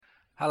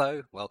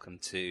Hello, welcome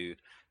to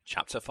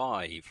Chapter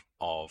 5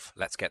 of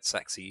Let's Get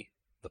Sexy,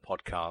 the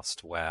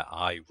podcast where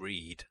I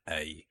read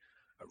a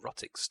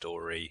erotic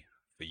story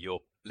for your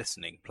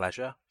listening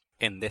pleasure.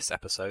 In this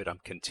episode,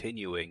 I'm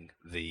continuing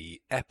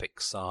the epic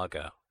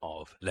saga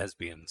of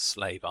Lesbian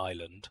Slave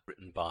Island,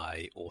 written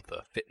by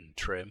author Fitton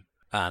Trim,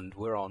 and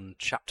we're on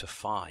Chapter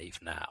 5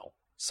 now.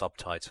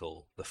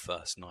 Subtitle, The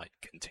First Night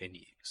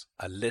Continues.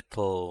 A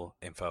little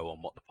info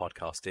on what the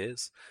podcast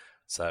is.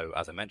 So,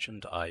 as I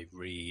mentioned, I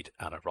read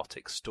an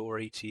erotic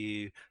story to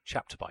you,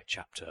 chapter by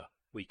chapter,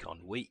 week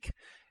on week.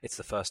 It's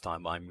the first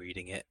time I'm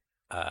reading it,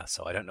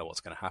 so I don't know what's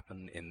going to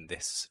happen in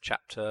this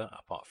chapter,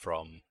 apart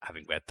from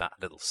having read that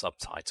little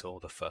subtitle,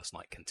 The First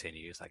Night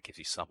Continues. That gives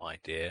you some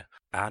idea.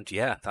 And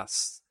yeah,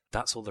 that's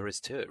all there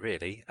is to it,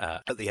 really.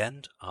 At the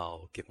end,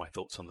 I'll give my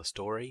thoughts on the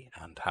story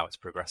and how it's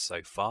progressed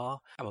so far,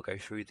 and we'll go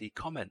through the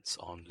comments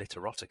on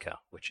Literotica,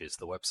 which is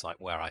the website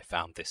where I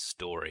found this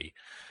story.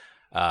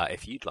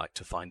 If you'd like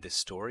to find this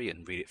story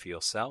and read it for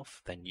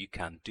yourself, then you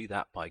can do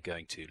that by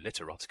going to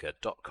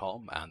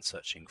literotica.com and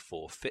searching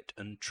for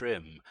Fitton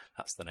Trim.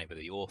 That's the name of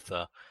the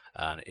author.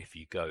 And if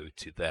you go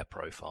to their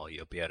profile,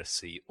 you'll be able to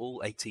see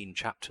all 18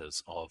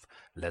 chapters of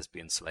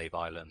Lesbian Slave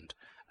Island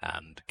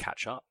and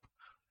catch up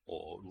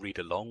or read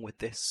along with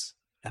this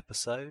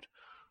episode.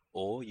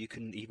 Or you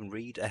can even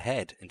read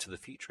ahead into the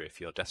future if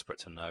you're desperate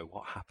to know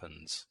what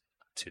happens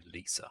to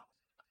Lisa.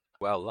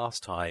 Well,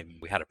 last time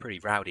we had a pretty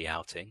rowdy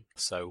outing,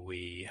 so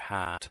we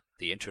had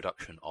the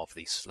introduction of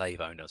the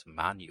slave owner's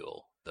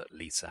manual that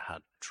Lisa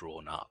had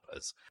drawn up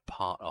as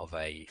part of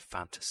a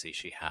fantasy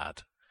she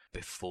had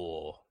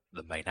before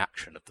the main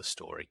action of the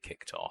story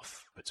kicked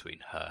off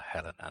between her,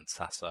 Helen, and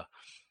Sasa.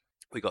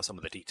 We got some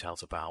of the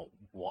details about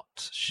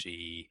what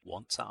she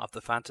wants out of the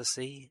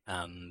fantasy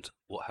and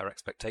what her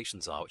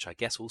expectations are, which I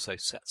guess also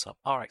sets up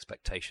our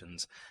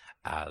expectations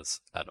as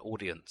an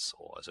audience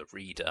or as a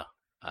reader,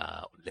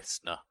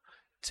 listener,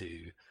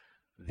 to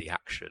the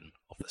action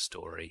of the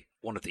story.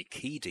 One of the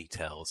key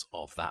details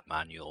of that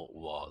manual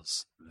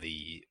was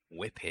the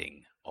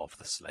whipping of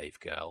the slave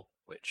girl,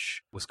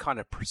 which was kind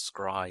of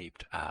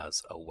prescribed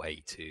as a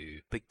way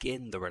to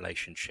begin the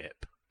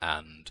relationship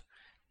and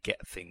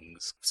get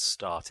things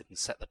started and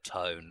set the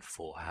tone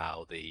for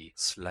how the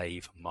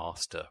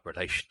slave-master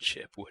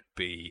relationship would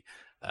be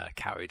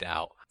carried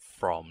out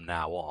from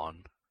now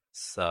on.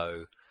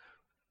 So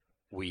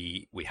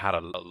we had a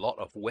lot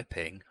of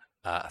whipping.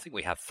 I think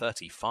we had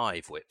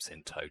 35 whips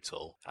in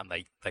total, and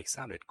they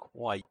sounded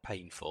quite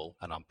painful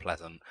and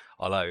unpleasant,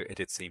 although it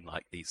did seem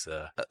like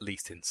Lisa, at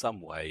least in some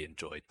way,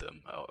 enjoyed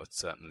them, or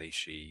certainly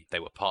they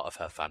were part of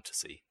her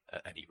fantasy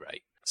at any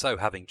rate. So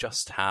having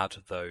just had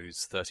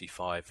those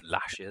 35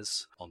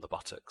 lashes on the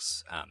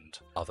buttocks and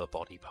other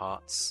body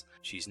parts,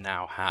 she's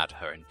now had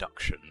her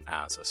induction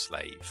as a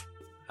slave,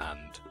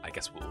 and I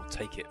guess we'll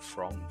take it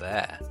from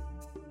there.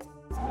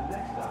 The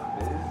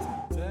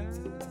next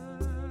stop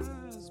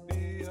is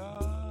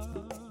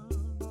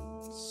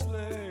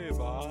Slave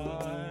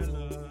Island.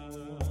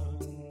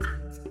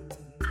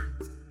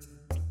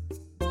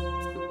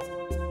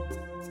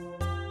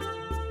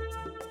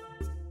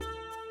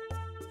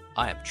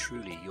 I am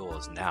truly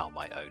yours now,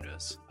 my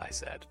owners, I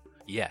said.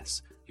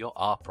 Yes, you're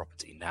our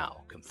property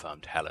now,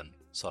 confirmed Helen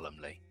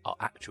solemnly. Our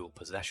actual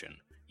possession.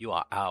 You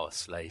are our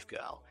slave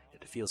girl.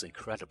 It feels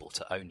incredible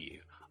to own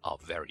you, our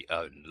very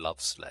own love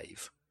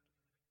slave.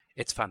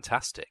 It's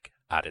fantastic,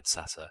 added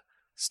Sasa,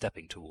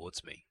 stepping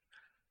towards me.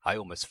 I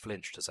almost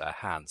flinched as her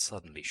hand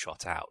suddenly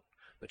shot out,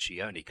 but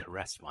she only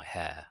caressed my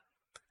hair.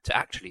 To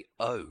actually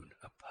own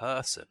a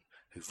person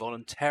who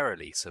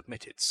voluntarily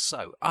submitted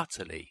so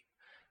utterly.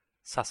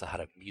 Sasa had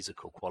a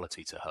musical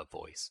quality to her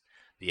voice.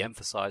 The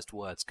emphasized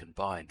words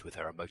combined with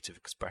her emotive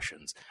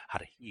expressions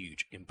had a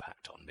huge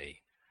impact on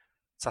me.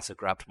 Sasa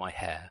grabbed my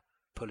hair,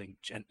 pulling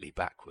gently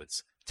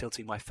backwards,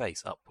 tilting my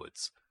face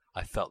upwards.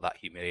 I felt that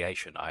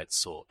humiliation I had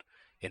sought,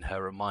 in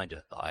her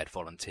reminder that I had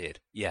volunteered,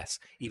 yes,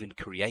 even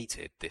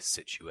created this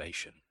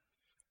situation.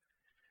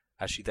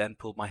 As she then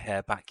pulled my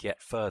hair back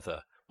yet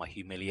further, my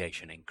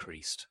humiliation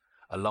increased,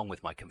 along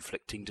with my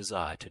conflicting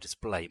desire to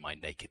display my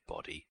naked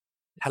body.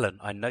 Helen,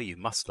 I know you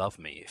must love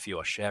me if you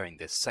are sharing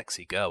this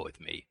sexy girl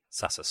with me,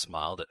 Sasa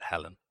smiled at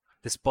Helen.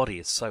 This body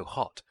is so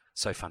hot,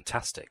 so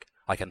fantastic.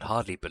 I can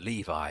hardly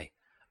believe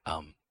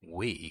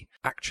we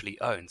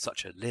actually own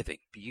such a living,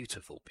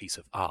 beautiful piece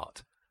of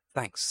art.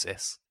 Thanks,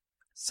 sis.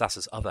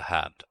 Sasa's other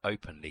hand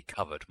openly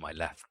covered my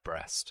left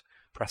breast.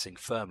 Pressing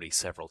firmly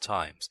several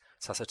times,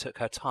 Sasa took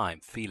her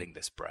time feeling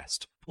this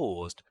breast,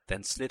 paused,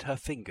 then slid her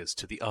fingers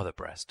to the other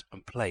breast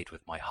and played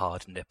with my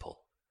hard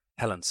nipple.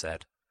 Helen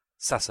said,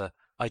 Sasa,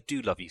 I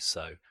do love you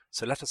so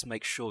let us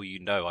make sure you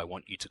know I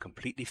want you to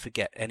completely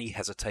forget any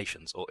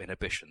hesitations or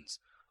inhibitions.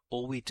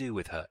 All we do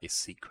with her is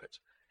secret.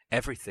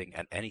 Everything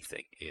and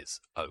anything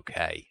is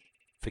okay.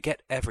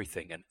 Forget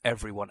everything and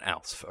everyone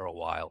else for a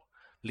while.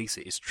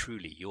 Lisa is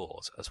truly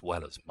yours as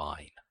well as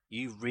mine.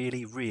 You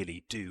really,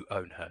 really do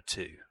own her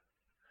too.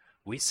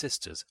 We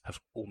sisters have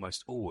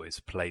almost always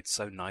played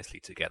so nicely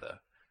together,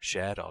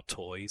 shared our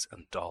toys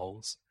and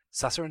dolls.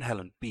 Sasa and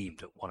Helen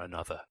beamed at one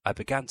another. I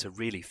began to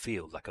really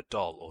feel like a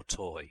doll or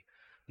toy.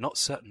 Not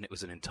certain it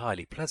was an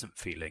entirely pleasant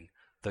feeling,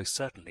 though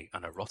certainly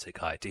an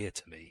erotic idea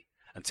to me,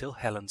 until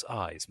Helen's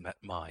eyes met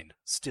mine,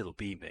 still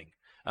beaming,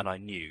 and I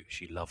knew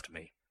she loved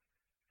me.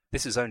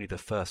 "This is only the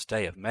first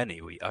day of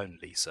many we own,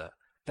 Lisa.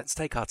 Let's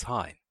take our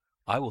time.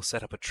 I will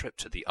set up a trip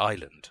to the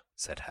island,"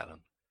 said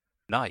Helen.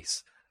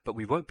 "Nice, but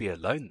we won't be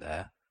alone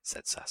there,"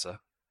 said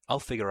Sasa. "I'll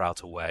figure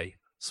out a way,"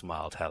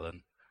 smiled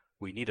Helen.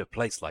 "We need a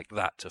place like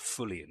that to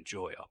fully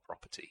enjoy our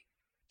property."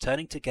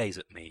 Turning to gaze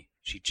at me,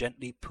 she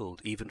gently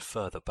pulled even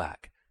further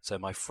back, so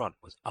my front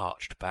was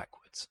arched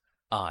backwards,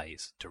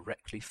 eyes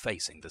directly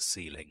facing the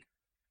ceiling.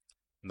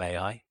 "May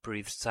I?"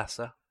 breathed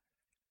Sasa.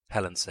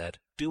 Helen said,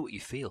 "Do what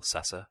you feel,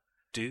 Sasa.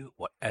 Do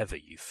whatever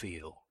you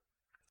feel."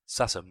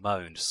 Sasa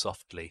moaned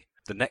softly.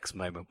 The next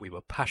moment we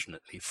were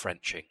passionately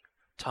Frenching,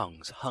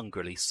 tongues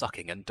hungrily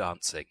sucking and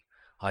dancing.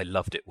 I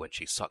loved it when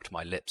she sucked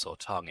my lips or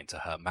tongue into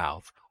her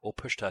mouth, or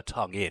pushed her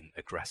tongue in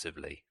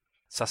aggressively.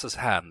 Sasa's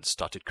hand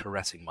started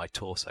caressing my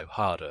torso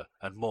harder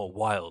and more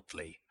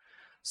wildly.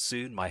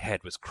 Soon my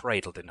head was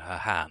cradled in her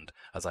hand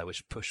as I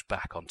was pushed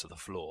back onto the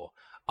floor,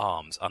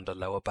 arms under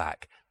lower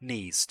back,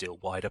 knees still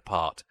wide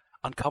apart,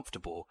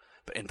 uncomfortable,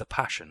 but in the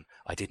passion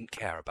I didn't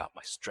care about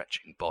my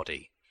stretching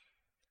body.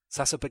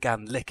 Sasa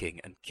began licking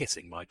and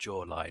kissing my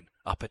jawline,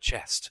 upper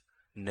chest,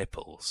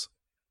 nipples.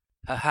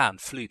 Her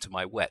hand flew to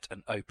my wet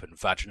and open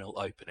vaginal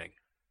opening,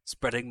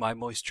 spreading my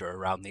moisture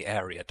around the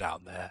area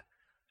down there,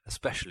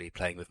 especially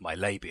playing with my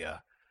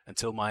labia,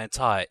 until my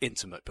entire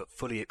intimate but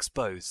fully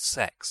exposed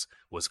sex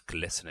was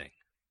glistening.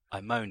 I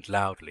moaned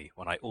loudly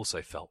when I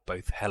also felt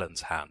both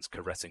Helen's hands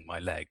caressing my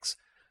legs,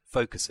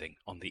 focusing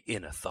on the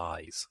inner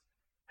thighs.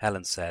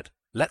 Helen said,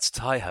 "Let's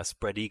tie her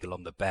spread eagle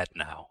on the bed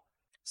now."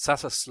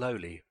 Sasa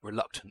slowly,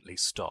 reluctantly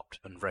stopped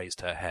and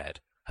raised her head,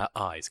 her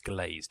eyes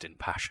glazed in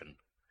passion.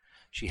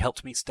 She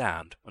helped me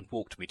stand and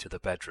walked me to the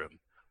bedroom,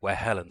 where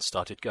Helen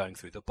started going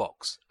through the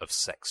box of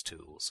sex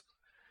tools.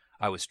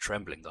 I was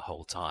trembling the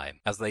whole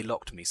time, as they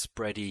locked me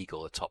spread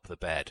eagle atop the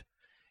bed.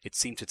 It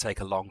seemed to take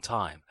a long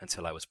time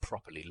until I was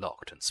properly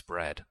locked and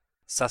spread.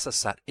 Sasa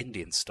sat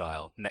Indian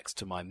style next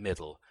to my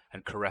middle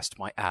and caressed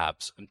my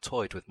abs and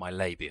toyed with my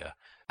labia,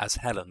 as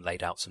Helen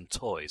laid out some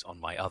toys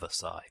on my other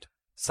side.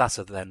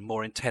 Sasa then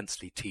more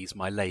intensely teased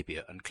my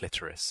labia and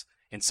clitoris,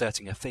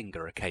 inserting a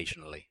finger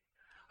occasionally.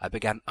 I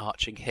began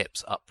arching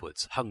hips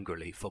upwards,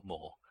 hungrily for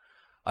more.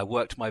 I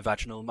worked my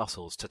vaginal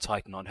muscles to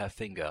tighten on her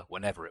finger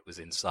whenever it was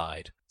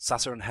inside.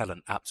 Sasa and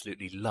Helen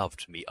absolutely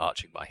loved me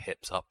arching my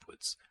hips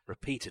upwards,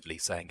 repeatedly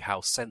saying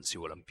how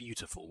sensual and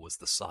beautiful was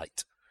the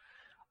sight.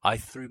 I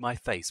threw my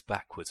face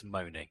backwards,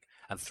 moaning,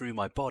 and threw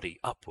my body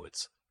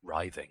upwards,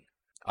 writhing.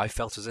 I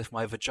felt as if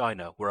my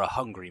vagina were a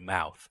hungry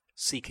mouth,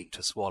 seeking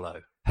to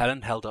swallow.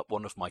 Helen held up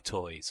one of my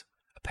toys,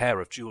 a pair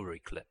of jewellery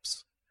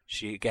clips.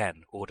 She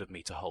again ordered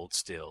me to hold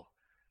still.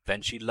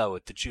 Then she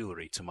lowered the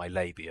jewellery to my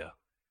labia.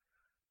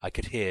 I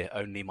could hear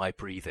only my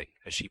breathing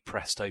as she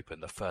pressed open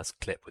the first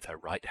clip with her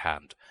right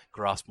hand,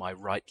 grasped my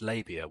right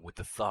labia with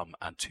the thumb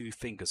and 2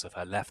 fingers of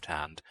her left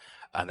hand,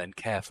 and then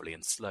carefully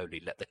and slowly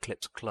let the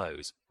clips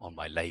close on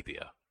my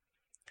labia.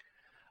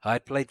 I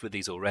had played with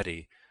these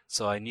already,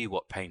 so I knew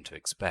what pain to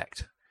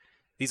expect.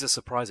 These are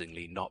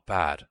surprisingly not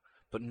bad,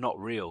 but not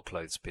real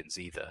clothespins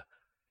either.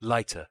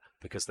 Lighter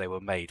because they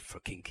were made for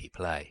kinky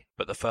play,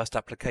 but the first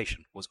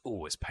application was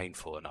always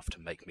painful enough to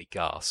make me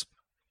gasp.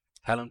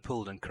 Helen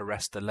pulled and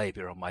caressed the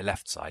labia on my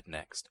left side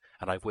next,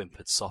 and I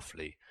whimpered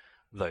softly,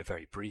 though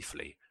very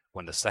briefly,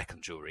 when the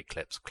second jewellery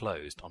clips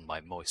closed on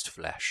my moist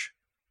flesh.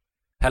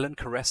 Helen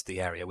caressed the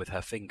area with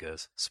her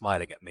fingers,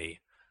 smiling at me.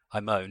 I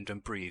moaned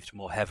and breathed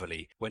more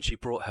heavily when she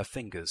brought her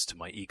fingers to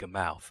my eager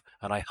mouth,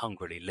 and I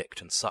hungrily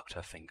licked and sucked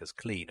her fingers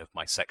clean of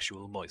my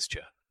sexual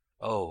moisture.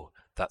 Oh,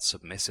 that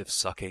submissive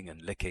sucking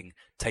and licking,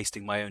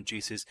 tasting my own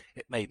juices,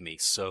 it made me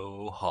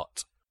so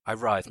hot. I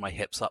writhed my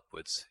hips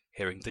upwards,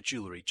 hearing the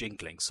jewellery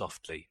jingling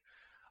softly.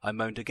 I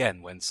moaned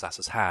again when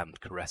Sasa's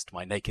hand caressed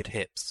my naked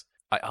hips.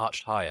 I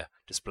arched higher,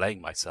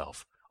 displaying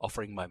myself,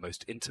 offering my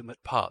most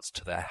intimate parts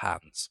to their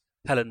hands.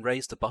 Helen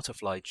raised the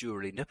butterfly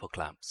jewellery nipple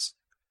clamps.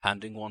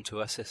 Handing one to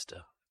her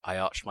sister, I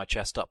arched my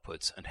chest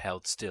upwards and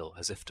held still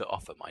as if to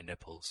offer my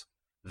nipples.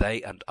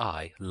 They and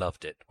I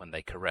loved it when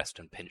they caressed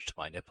and pinched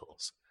my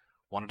nipples.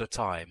 One at a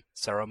time,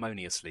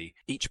 ceremoniously,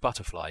 each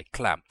butterfly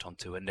clamped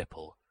onto a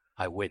nipple.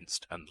 I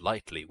winced and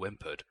lightly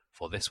whimpered,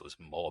 for this was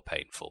more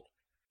painful.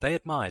 They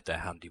admired their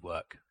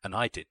handiwork, and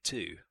I did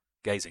too.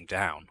 Gazing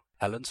down,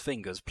 Helen's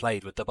fingers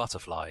played with the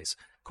butterflies,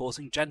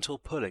 causing gentle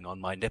pulling on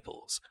my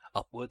nipples,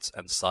 upwards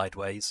and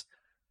sideways.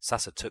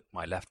 Sasa took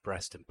my left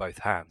breast in both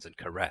hands and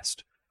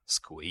caressed,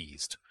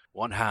 squeezed.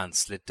 One hand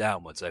slid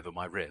downwards over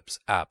my ribs,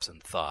 abs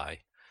and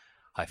thigh.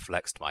 I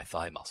flexed my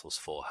thigh muscles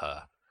for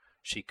her.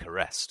 She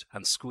caressed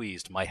and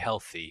squeezed my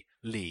healthy,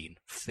 lean,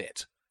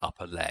 fit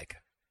upper leg.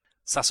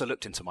 Sasa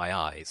looked into my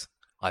eyes.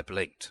 I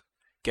blinked,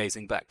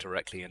 gazing back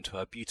directly into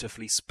her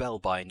beautifully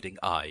spellbinding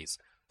eyes,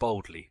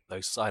 boldly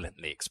though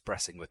silently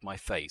expressing with my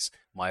face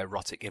my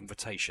erotic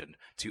invitation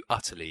to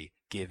utterly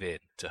give in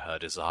to her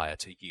desire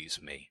to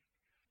use me.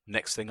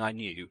 Next thing I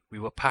knew, we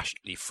were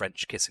passionately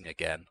French kissing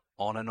again.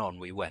 On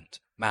we went,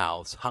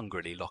 mouths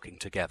hungrily locking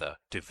together,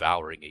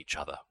 devouring each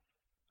other.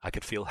 I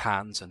could feel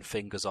hands and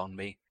fingers on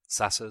me,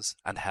 Sassa's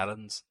and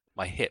Helen's.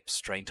 My hips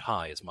strained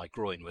high as my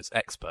groin was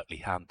expertly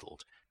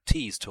handled,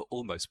 teased to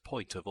almost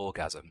point of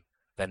orgasm,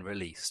 then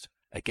released,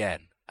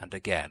 again and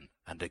again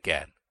and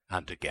again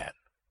and again.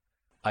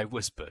 I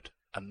whispered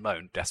and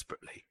moaned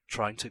desperately,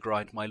 trying to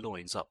grind my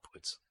loins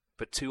upwards,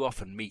 but too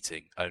often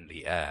meeting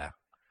only air.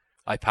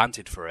 I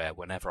panted for air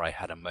whenever I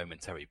had a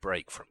momentary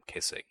break from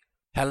kissing.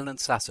 Helen and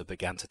Sassa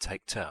began to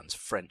take turns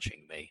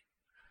Frenching me.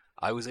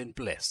 I was in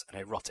bliss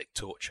and erotic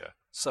torture,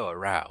 so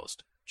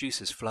aroused,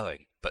 juices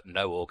flowing, but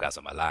no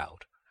orgasm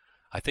allowed.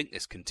 I think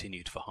this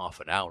continued for half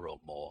an hour or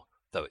more,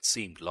 though it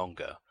seemed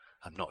longer.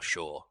 I'm not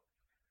sure.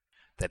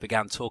 They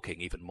began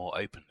talking even more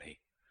openly.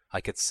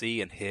 I could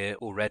see and hear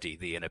already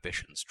the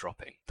inhibitions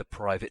dropping. The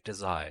private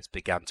desires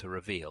began to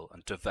reveal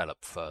and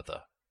develop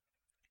further.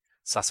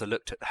 Sassa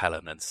looked at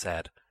Helen and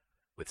said,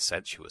 with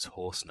sensuous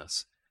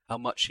hoarseness, how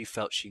much she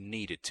felt she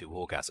needed to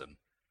orgasm.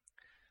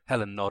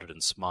 Helen nodded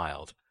and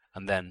smiled,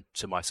 and then,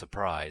 to my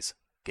surprise,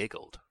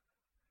 giggled.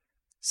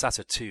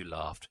 Sassa too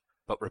laughed,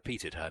 but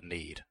repeated her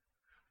need.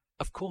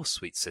 "Of course,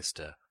 sweet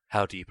sister.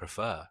 How do you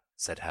prefer?"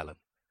 said Helen.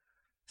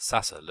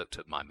 Sassa looked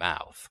at my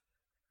mouth.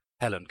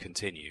 Helen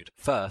continued,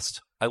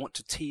 "First, I want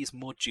to tease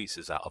more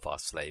juices out of our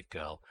slave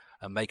girl,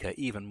 and make her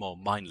even more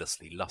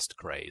mindlessly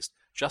lust-crazed,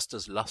 just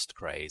as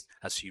lust-crazed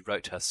as she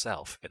wrote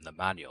herself in the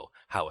manual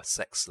how a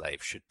sex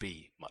slave should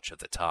be much of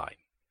the time."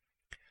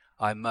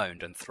 I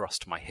moaned and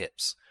thrust my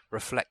hips,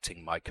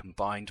 reflecting my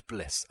combined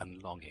bliss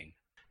and longing.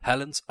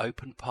 Helen's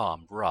open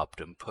palm rubbed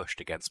and pushed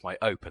against my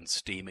open,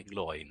 steaming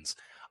loins.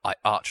 I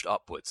arched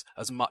upwards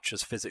as much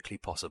as physically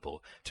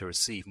possible to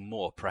receive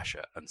more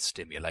pressure and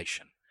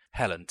stimulation.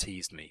 Helen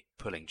teased me,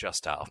 pulling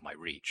just out of my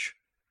reach.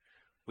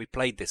 We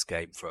played this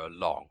game for a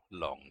long,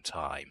 long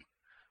time.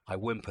 I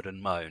whimpered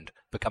and moaned,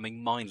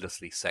 becoming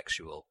mindlessly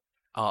sexual,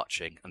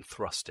 arching and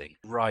thrusting,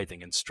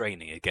 writhing and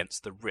straining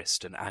against the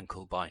wrist and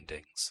ankle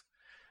bindings.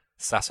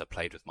 Sassa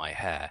played with my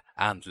hair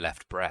and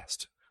left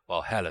breast,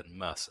 while Helen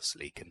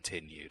mercilessly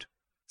continued.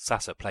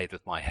 Sassa played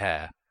with my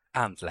hair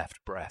and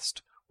left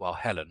breast, while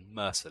Helen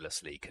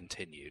mercilessly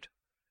continued.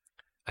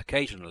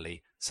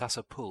 Occasionally,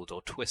 Sassa pulled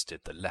or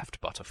twisted the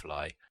left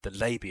butterfly. The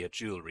labia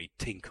jewelry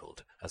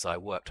tinkled as I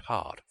worked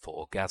hard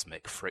for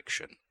orgasmic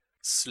friction.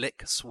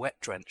 Slick,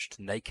 sweat-drenched,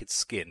 naked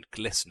skin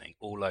glistening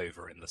all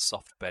over in the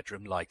soft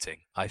bedroom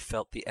lighting, I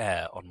felt the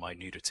air on my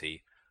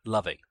nudity,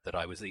 loving that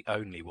I was the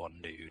only one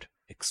nude,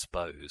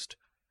 exposed,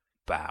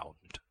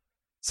 bound.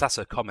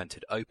 Sassa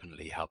commented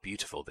openly how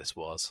beautiful this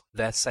was,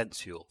 their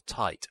sensual,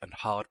 tight and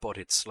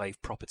hard-bodied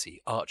slave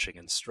property arching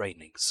and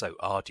straining so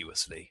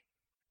arduously.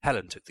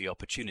 Helen took the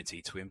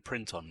opportunity to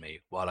imprint on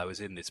me while I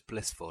was in this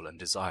blissful and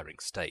desiring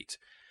state.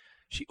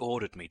 She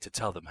ordered me to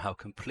tell them how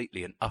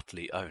completely and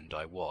utterly owned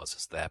I was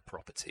as their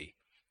property,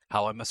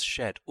 how I must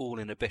shed all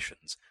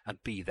inhibitions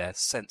and be their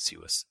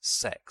sensuous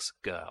sex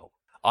girl.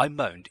 I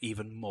moaned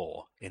even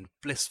more, in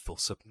blissful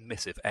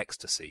submissive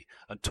ecstasy,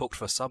 and talked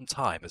for some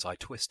time as I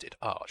twisted,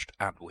 arched,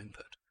 and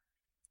whimpered.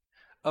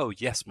 "Oh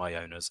yes, my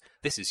owners,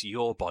 this is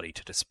your body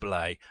to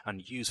display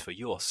and use for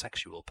your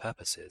sexual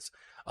purposes.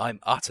 I'm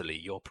utterly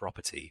your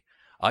property.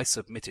 I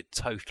submitted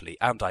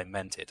totally, and I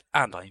meant it,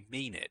 and I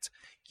mean it.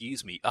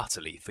 Use me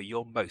utterly for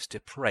your most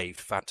depraved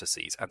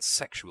fantasies and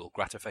sexual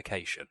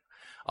gratification.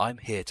 I'm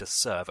here to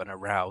serve and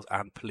arouse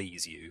and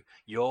please you.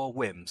 Your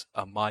whims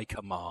are my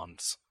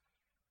commands."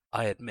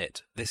 I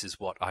admit this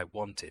is what I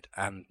wanted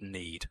and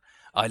need.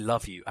 I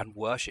love you and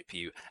worship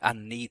you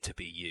and need to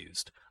be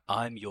used.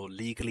 I'm your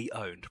legally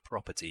owned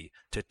property,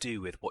 to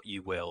do with what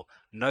you will.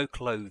 No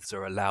clothes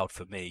are allowed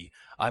for me.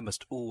 I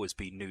must always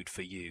be nude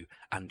for you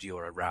and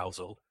your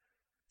arousal.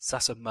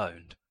 Sassa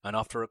moaned, and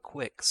after a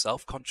quick,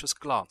 self-conscious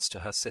glance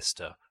to her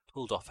sister,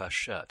 pulled off her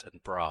shirt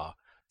and bra,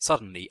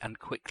 suddenly and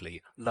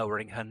quickly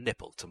lowering her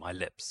nipple to my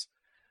lips.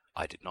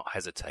 I did not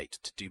hesitate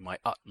to do my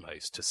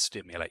utmost to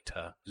stimulate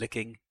her,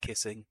 licking,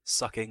 kissing,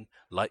 sucking,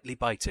 lightly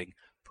biting,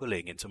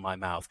 pulling into my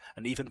mouth,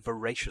 and even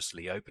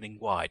voraciously opening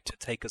wide to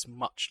take as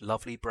much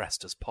lovely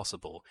breast as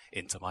possible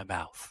into my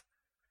mouth.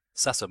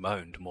 Sassa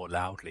moaned more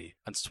loudly,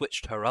 and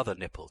switched her other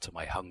nipple to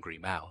my hungry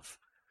mouth.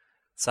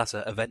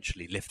 Sassa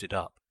eventually lifted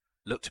up,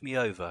 looked me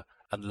over,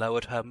 and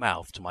lowered her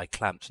mouth to my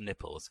clamped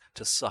nipples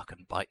to suck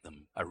and bite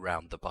them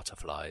around the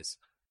butterflies.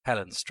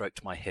 Helen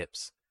stroked my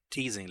hips,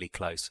 teasingly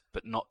close,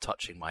 but not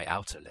touching my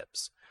outer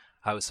lips.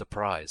 I was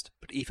surprised,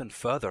 but even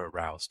further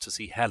aroused to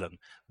see Helen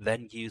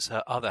then use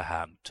her other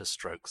hand to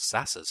stroke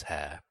Sassa's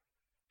hair.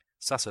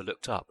 Sassa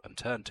looked up and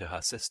turned to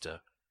her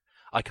sister.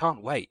 "I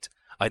can't wait.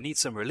 I need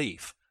some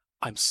relief.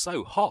 I'm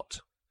so hot."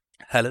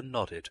 Helen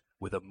nodded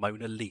with a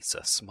Mona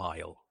Lisa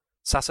smile.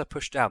 Sassa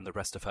pushed down the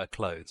rest of her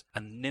clothes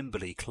and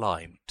nimbly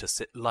climbed to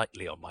sit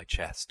lightly on my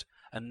chest,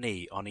 a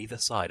knee on either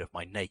side of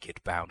my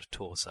naked, bound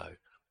torso.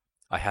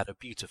 I had a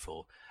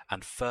beautiful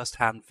and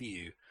first-hand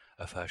view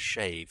of her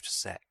shaved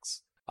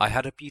sex. I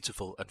had a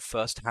beautiful and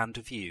first-hand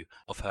view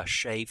of her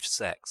shaved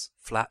sex,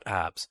 flat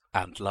abs,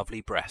 and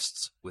lovely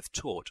breasts with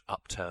taut,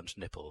 upturned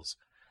nipples.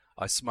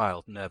 I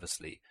smiled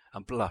nervously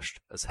and blushed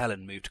as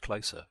Helen moved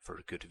closer for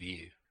a good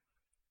view.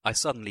 I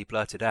suddenly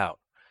blurted out,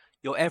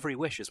 "Your every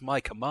wish is my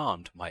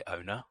command, my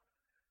owner."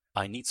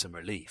 "I need some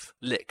relief.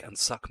 Lick and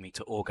suck me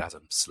to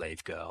orgasm,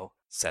 slave girl,"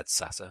 said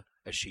Sassa,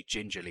 as she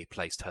gingerly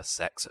placed her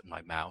sex at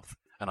my mouth,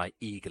 and I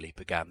eagerly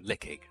began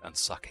licking and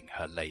sucking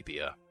her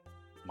labia.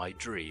 My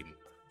dream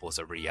was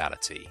a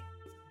reality.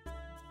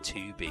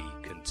 To be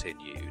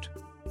continued.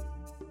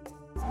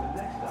 The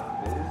next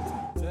stop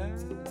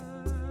is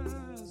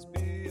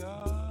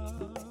Lesbian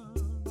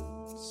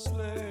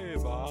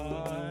Slave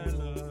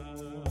Island.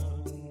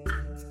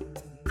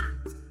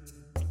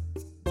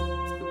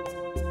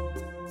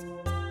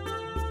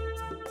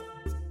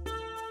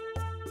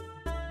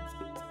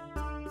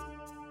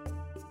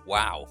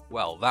 Wow,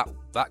 well, that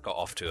got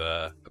off to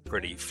a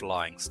pretty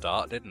flying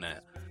start, didn't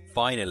it?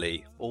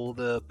 Finally, all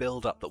the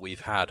build-up that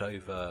we've had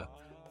over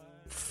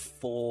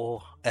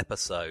 4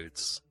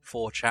 episodes,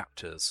 4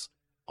 chapters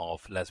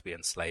of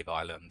Lesbian Slave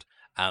Island,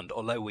 and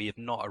although we have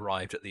not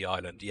arrived at the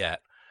island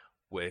yet,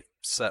 we're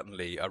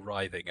certainly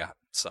arriving at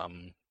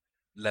some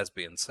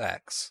lesbian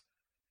sex,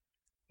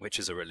 which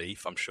is a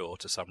relief, I'm sure,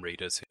 to some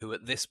readers who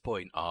at this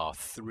point are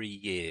 3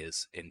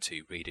 years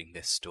into reading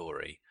this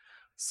story.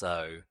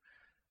 So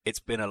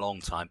it's been a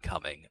long time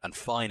coming, and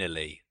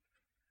finally,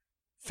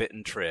 Fit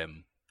and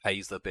Trim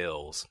pays the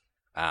bills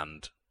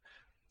and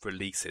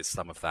releases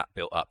some of that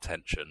built-up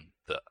tension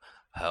that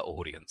her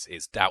audience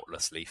is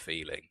doubtlessly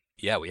feeling.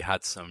 Yeah, we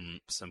had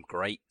some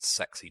great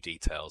sexy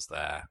details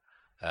there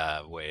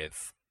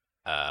with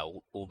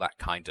all that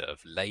kind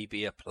of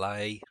labia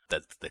play,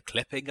 the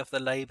clipping of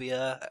the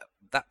labia.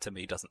 That to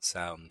me doesn't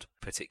sound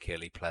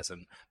particularly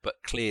pleasant,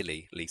 but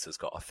clearly Lisa's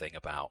got a thing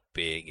about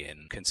being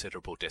in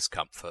considerable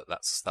discomfort.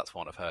 That's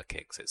one of her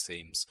kinks, it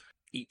seems.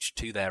 Each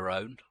to their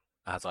own,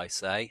 as I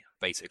say,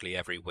 basically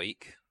every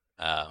week.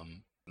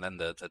 And then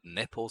the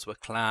nipples were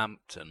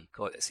clamped, and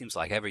God, it seems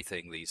like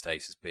everything these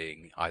days is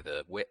being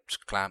either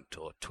whipped, clamped,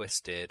 or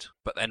twisted.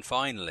 But then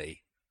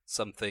finally,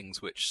 some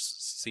things which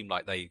seem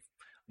like they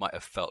might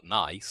have felt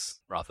nice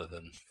rather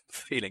than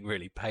feeling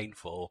really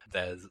painful.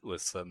 There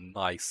was some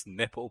nice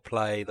nipple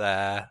play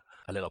there,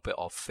 a little bit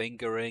of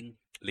fingering.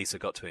 Lisa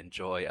got to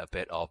enjoy a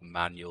bit of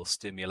manual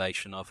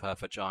stimulation of her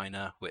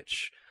vagina,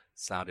 which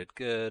sounded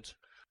good.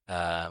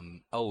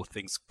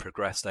 Things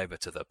progressed over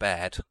to the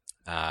bed,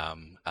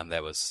 and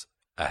there was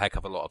a heck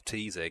of a lot of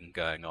teasing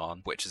going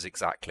on, which is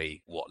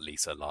exactly what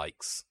Lisa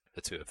likes.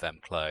 The two of them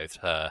clothed,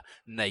 her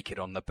naked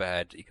on the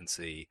bed. You can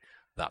see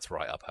that's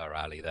right up her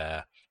alley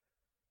there.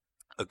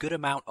 A good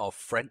amount of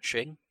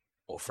Frenching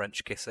or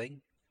French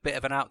kissing. Bit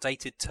of an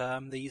outdated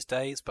term these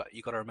days, but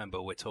you got to remember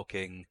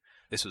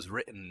this was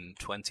written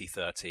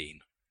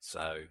 2013,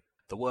 so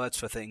the words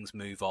for things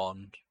move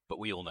on, but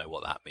we all know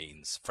what that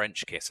means.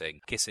 French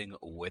kissing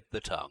with the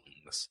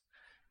tongues.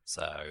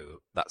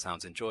 So that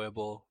sounds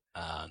enjoyable,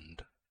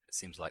 and it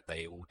seems like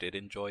they all did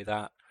enjoy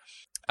that.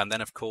 And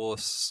then, of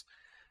course,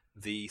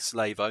 the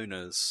slave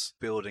owners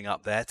building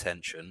up their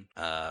tension,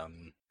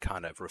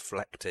 kind of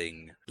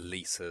reflecting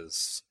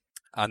Lisa's.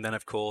 And then,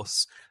 of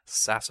course,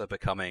 Sassa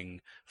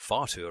becoming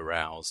far too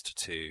aroused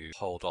to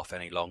hold off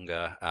any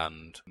longer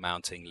and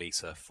mounting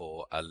Lisa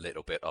for a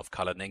little bit of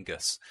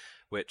cunnilingus,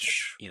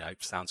 which,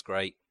 sounds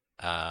great.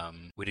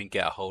 We didn't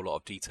get a whole lot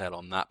of detail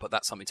on that, but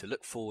that's something to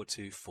look forward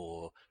to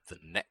for the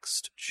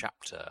next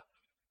chapter.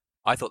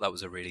 I thought that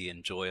was a really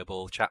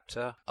enjoyable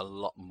chapter. A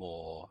lot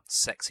more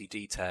sexy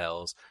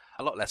details,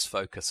 a lot less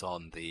focus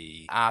on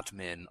the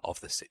admin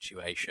of the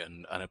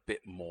situation, and a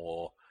bit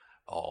more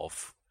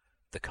of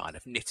the kind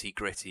of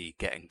nitty-gritty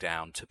getting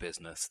down to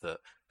business that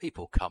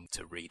people come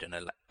to read an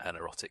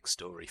erotic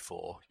story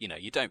for.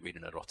 You don't read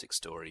an erotic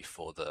story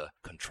for the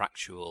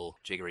contractual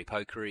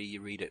jiggery-pokery.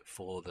 You read it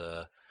for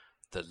the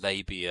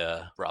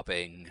labia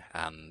rubbing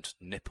and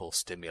nipple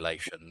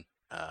stimulation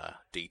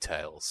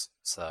details.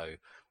 So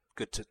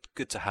good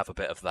to have a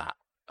bit of that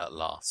at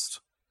last.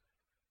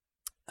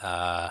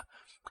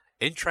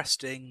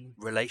 Interesting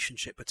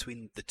relationship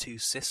between the two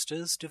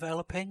sisters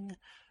developing.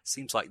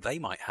 Seems like they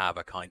might have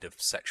a kind of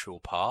sexual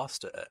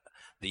past.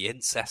 The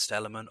incest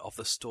element of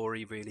the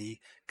story really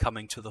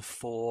coming to the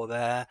fore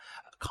there.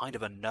 Kind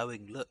of a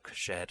knowing look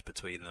shared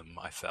between them,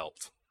 I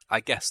felt. I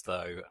guess,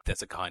 though,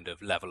 there's a kind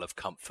of level of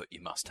comfort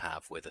you must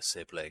have with a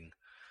sibling.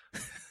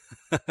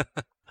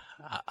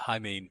 I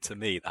mean, to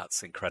me,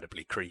 that's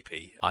incredibly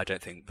creepy. I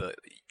don't think that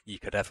you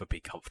could ever be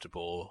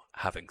comfortable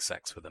having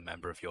sex with a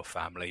member of your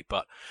family,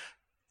 but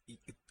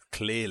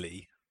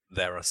clearly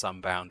there are some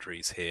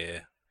boundaries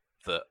here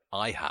that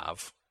I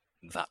have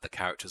that the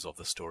characters of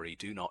the story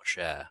do not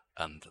share,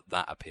 and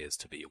that appears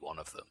to be one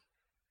of them.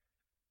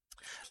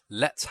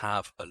 Let's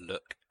have a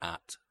look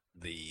at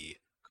the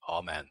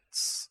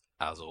comments.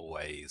 As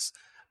always,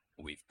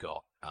 we've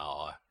got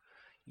our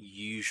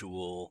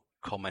usual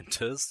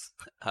commenters.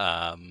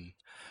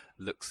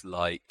 Looks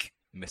like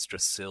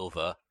Mistress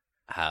Silver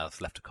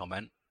has left a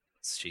comment.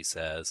 She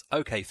says,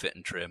 "Okay, Fit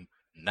and Trim,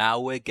 Now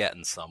we're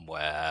getting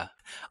somewhere.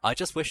 I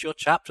just wish your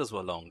chapters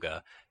were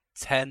longer.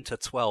 10 to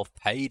 12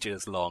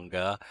 pages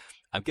longer.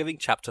 I'm giving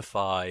chapter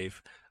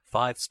 5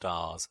 5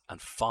 stars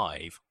and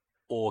 5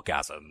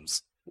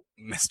 orgasms.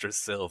 Mistress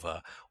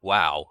Silver.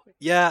 Wow.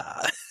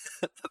 Yeah,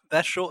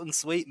 they're short and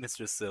sweet,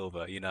 Mistress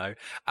Silver, you know.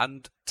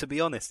 And to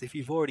be honest, if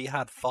you've already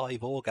had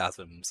 5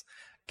 orgasms,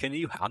 can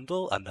you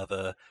handle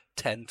another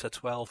 10 to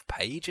 12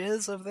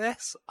 pages of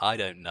this? I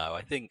don't know.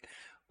 I think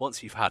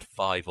once you've had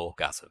 5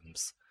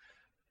 orgasms,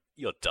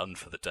 you're done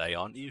for the day,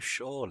 aren't you?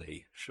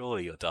 Surely.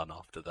 Surely you're done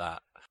after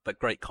that. But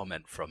great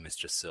comment from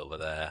Mistress Silver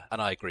there, and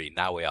I agree.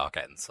 Now we are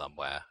getting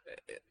somewhere.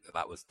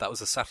 That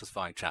was a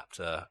satisfying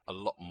chapter. A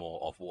lot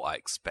more of what I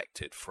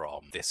expected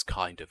from this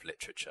kind of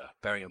literature.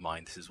 Bearing in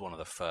mind, this is one of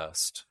the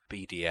first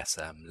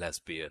BDSM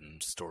lesbian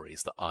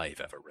stories that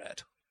I've ever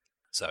read,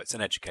 so it's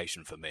an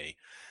education for me.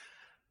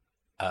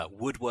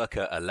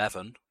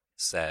 Woodworker11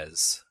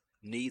 says,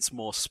 needs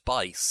more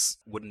spice.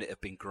 Wouldn't it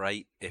have been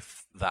great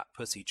if that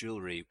pussy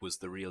jewellery was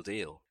the real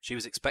deal? She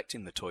was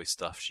expecting the toy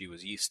stuff she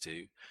was used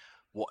to.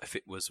 What if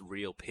it was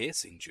real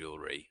piercing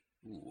jewellery?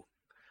 Ooh,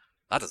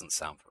 that doesn't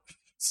sound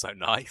so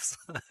nice.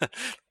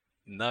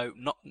 No,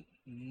 not.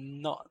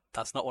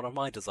 That's not one of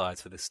my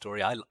desires for this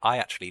story. I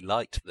actually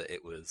liked that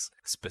it was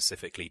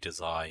specifically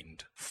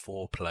designed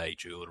for play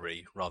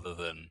jewellery rather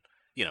than,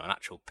 you know, an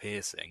actual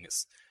piercing.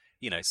 It's,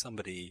 you know,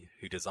 somebody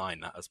who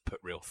designed that has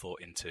put real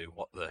thought into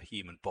what the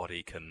human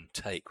body can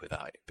take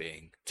without it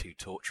being too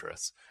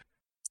torturous.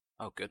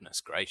 Oh,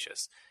 goodness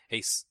gracious.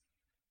 He's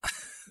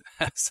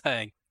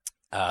saying,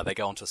 they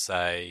go on to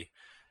say,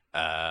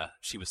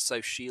 she was so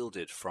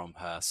shielded from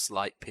her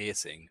slight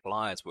piercing,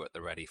 pliers were at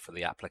the ready for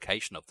the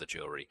application of the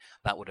jewellery.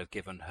 That would have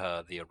given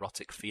her the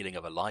erotic feeling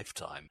of a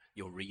lifetime.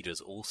 Your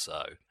readers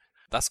also.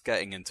 That's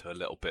getting into a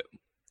little bit,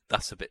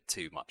 that's a bit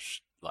too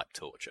much like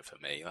torture for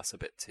me. That's a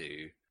bit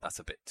too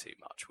much,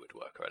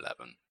 Woodworker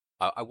 11.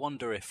 I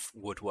wonder if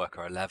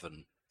Woodworker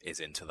 11 is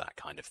into that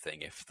kind of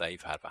thing, if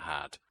they've ever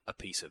had a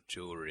piece of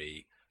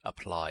jewellery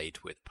applied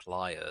with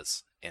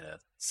pliers in a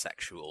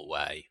sexual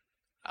way.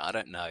 I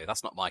don't know.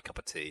 That's not my cup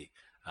of tea.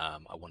 I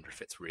wonder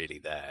if it's really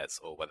theirs,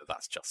 or whether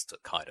that's just a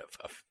kind of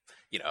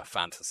a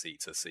fantasy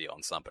to see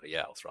on somebody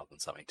else rather than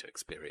something to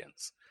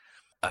experience.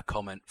 A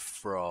comment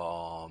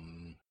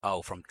from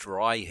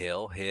Dry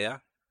Hill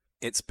here.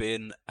 It's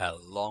been a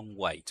long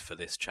wait for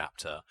this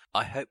chapter.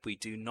 I hope we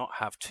do not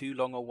have too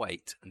long a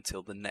wait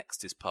until the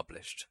next is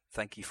published.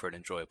 Thank you for an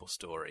enjoyable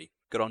story.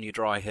 Good on you,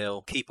 Dry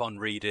Hill. Keep on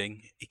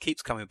reading. He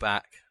keeps coming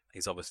back.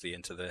 He's obviously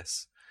into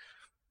this.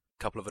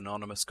 Couple of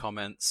anonymous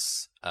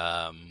comments.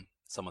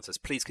 Someone says,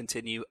 please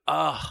continue.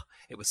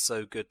 It was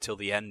so good till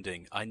the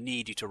ending. I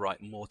need you to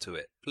write more to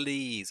it.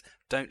 Please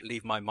don't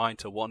leave my mind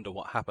to wonder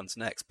what happens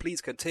next. Please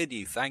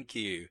continue. Thank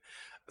you.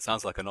 It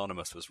sounds like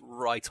Anonymous was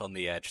right on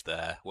the edge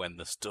there when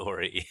the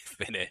story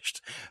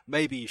finished.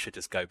 Maybe you should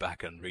just go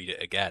back and read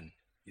it again.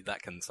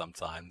 That can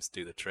sometimes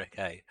do the trick,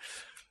 hey?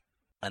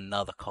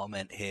 Another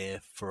comment here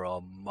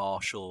from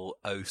Marshall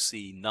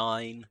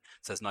OC9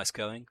 says, nice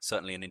going.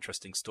 Certainly an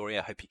interesting story.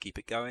 I hope you keep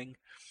it going.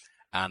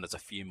 And there's a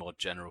few more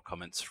general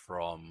comments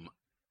from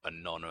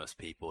anonymous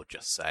people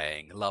just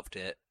saying, loved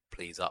it.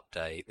 Please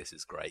update. This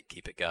is great.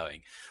 Keep it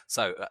going.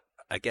 So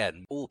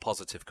again, all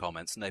positive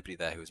comments. Nobody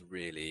there who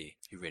really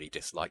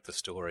disliked the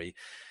story.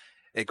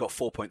 It got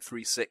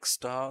 4.36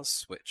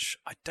 stars, which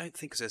I don't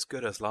think is as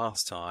good as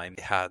last time.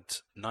 It had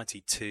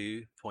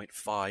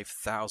 92.5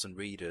 thousand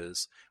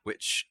readers,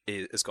 which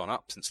has gone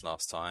up since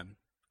last time.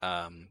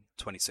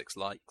 26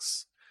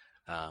 likes.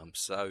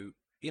 So,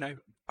 you know,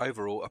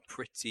 overall a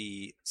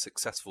pretty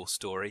successful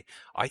story.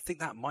 I think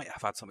that might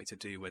have had something to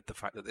do with the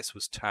fact that this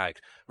was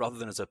tagged, rather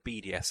than as a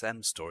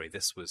BDSM story,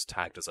 this was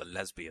tagged as a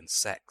lesbian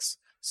sex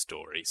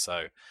story.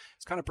 So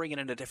it's kind of bringing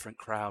in a different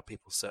crowd,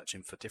 people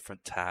searching for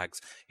different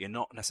tags. You're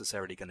not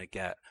necessarily going to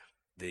get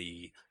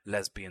the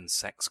lesbian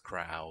sex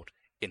crowd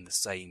in the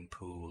same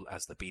pool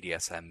as the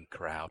BDSM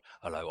crowd,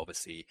 although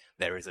obviously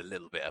there is a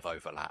little bit of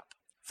overlap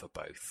for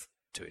both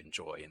to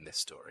enjoy in this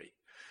story.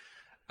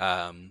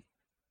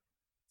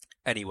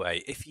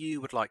 Anyway, if you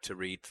would like to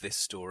read this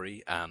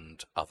story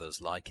and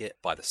others like it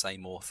by the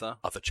same author,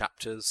 other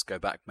chapters, go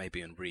back maybe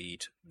and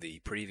read the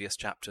previous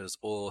chapters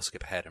or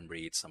skip ahead and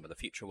read some of the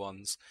future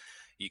ones,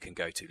 you can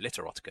go to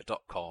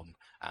literotica.com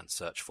and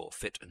search for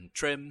Fit and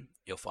Trim.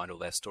 You'll find all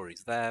their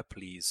stories there.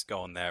 Please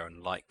go on there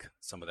and like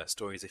some of their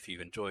stories if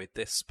you've enjoyed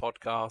this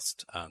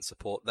podcast and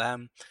support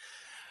them.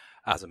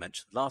 As I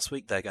mentioned last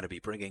week, they're going to be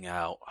bringing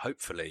out,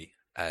 hopefully,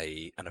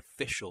 an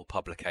official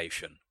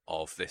publication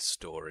of this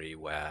story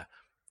where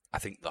I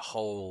think the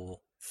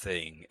whole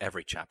thing,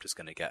 every chapter is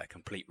going to get a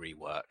complete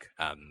rework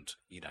and,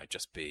 you know,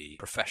 just be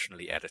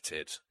professionally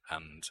edited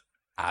and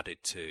added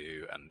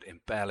to and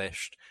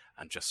embellished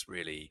and just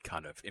really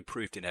kind of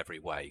improved in every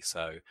way.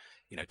 So,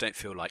 you know, don't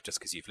feel like just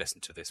because you've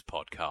listened to this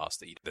podcast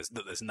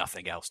that there's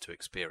nothing else to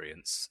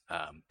experience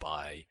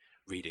by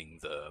reading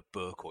the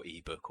book or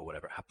ebook or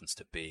whatever it happens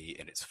to be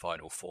in its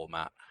final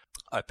format.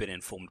 I've been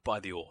informed by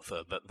the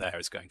author that there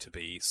is going to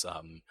be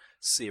some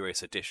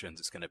serious additions.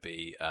 It's going to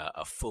be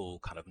a full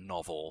kind of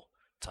novel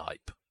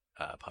type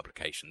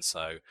publication.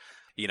 So,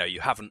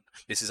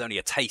 this is only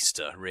a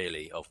taster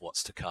really of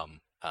what's to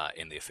come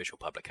in the official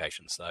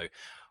publication. So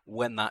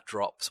when that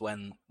drops,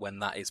 when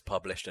that is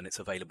published and it's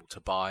available to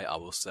buy, I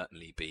will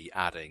certainly be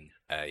adding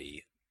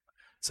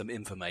some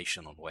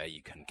information on where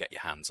you can get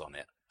your hands on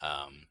it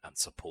and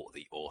support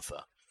the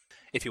author.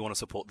 If you want to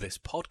support this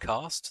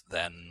podcast,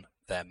 then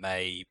there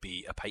may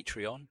be a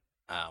Patreon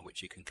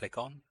which you can click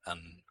on, and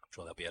I'm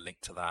sure there'll be a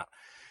link to that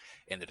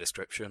in the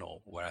description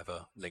or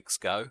wherever links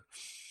go.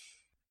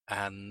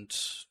 And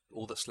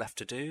all that's left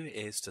to do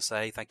is to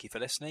say thank you for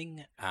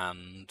listening,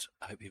 and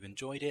I hope you've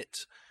enjoyed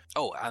it.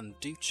 Oh, and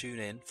do tune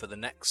in for the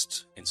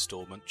next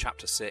installment,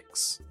 Chapter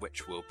 6,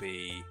 which will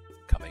be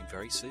coming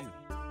very soon.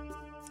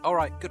 All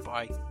right,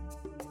 goodbye.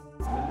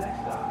 The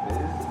next stop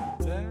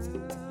is Lesbian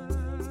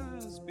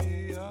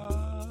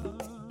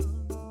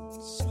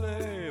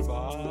Slave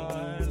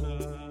Island.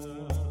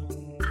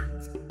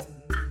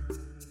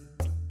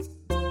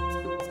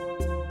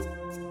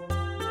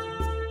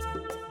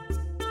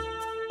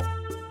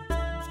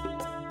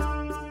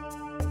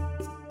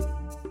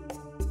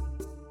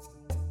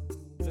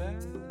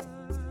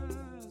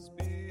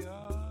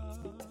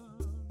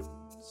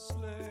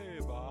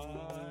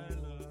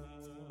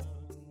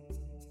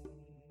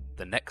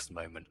 The next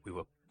moment, we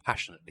were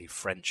passionately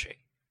Frenching.